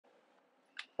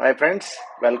Hi friends,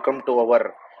 welcome to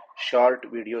our short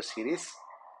video series.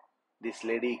 This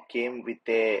lady came with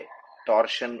a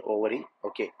torsion ovary.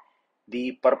 Okay,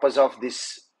 the purpose of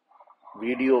this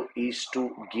video is to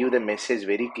give the message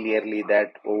very clearly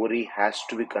that ovary has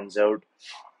to be conserved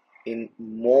in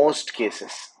most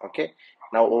cases. Okay,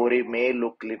 now ovary may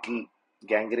look little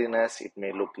gangrenous, it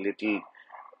may look little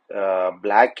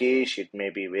blackish, it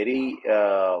may be very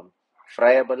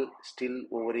friable, still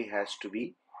ovary has to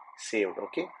be saved.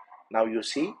 Okay, now you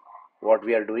see what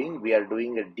we are doing. We are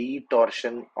doing a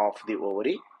detorsion of the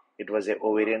ovary. It was a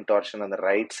ovarian torsion on the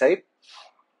right side,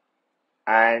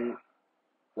 and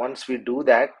once we do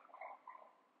that,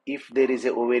 if there is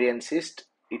a ovarian cyst,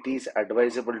 it is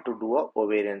advisable to do a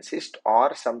ovarian cyst,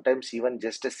 or sometimes even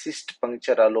just a cyst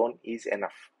puncture alone is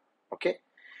enough. Okay,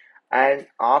 and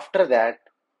after that,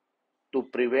 to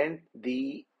prevent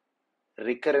the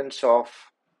recurrence of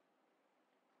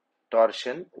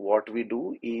torsion, what we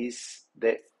do is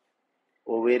the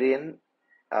ovarian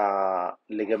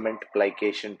ligament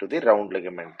plication to the round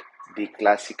ligament. The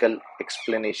classical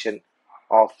explanation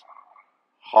of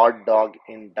hot dog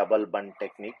in double bund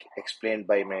technique, explained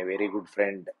by my very good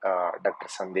friend Dr.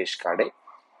 Sandesh Kade.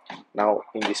 Now,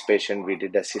 in this patient, we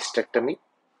did a cystectomy.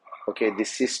 Okay,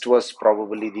 this cyst was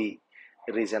probably the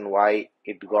reason why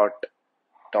it got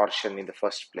torsion in the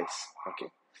first place. Okay,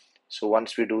 so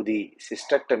once we do the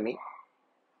cystectomy,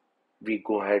 we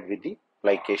go ahead with the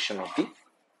plication of the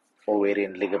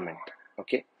ovarian ligament.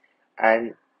 Okay,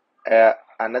 and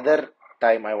another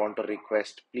time I want to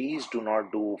request, please do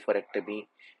not do oophorectomy.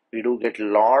 We do get a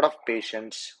lot of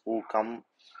patients who come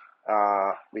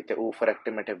with a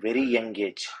oophorectomy at a very young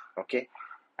age. Okay,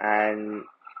 and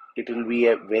it will be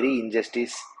a very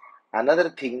injustice. Another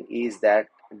thing is that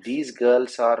these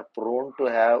girls are prone to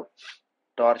have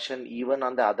torsion even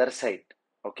on the other side.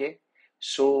 Okay,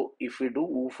 so if we do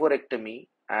oophorectomy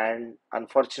and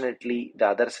unfortunately the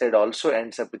other side also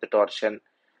ends up with a torsion,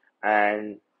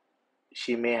 and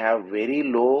she may have very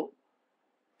low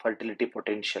fertility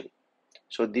potential.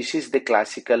 So this is the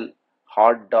classical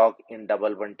hot dog in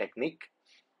double bund technique,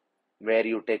 where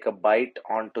you take a bite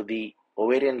onto the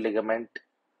ovarian ligament,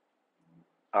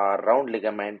 round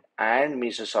ligament and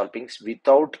mesosalpinx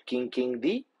without kinking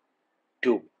the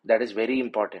tube. That is very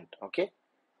important. Okay,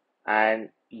 and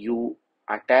you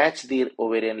attach the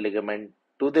ovarian ligament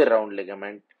to the round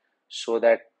ligament, so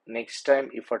that next time,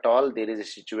 if at all there is a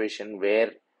situation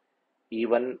where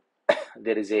even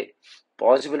there is a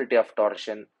possibility of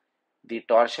torsion, the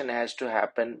torsion has to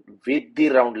happen with the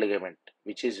round ligament,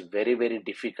 which is very, very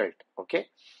difficult. Okay,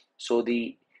 so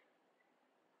the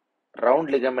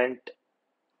round ligament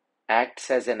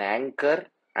acts as an anchor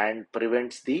and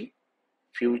prevents the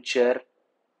future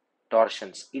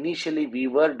torsions. Initially, we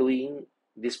were doing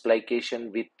this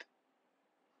plication with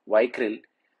Vicryl,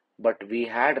 but we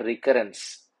had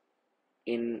recurrence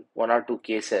in one or two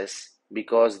cases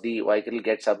because the Vicryl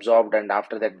gets absorbed, and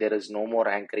after that there is no more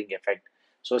anchoring effect.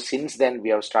 So since then we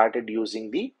have started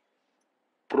using the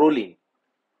proline,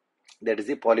 that is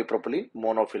the polypropylene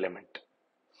monofilament.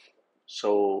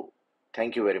 So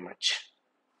thank you very much.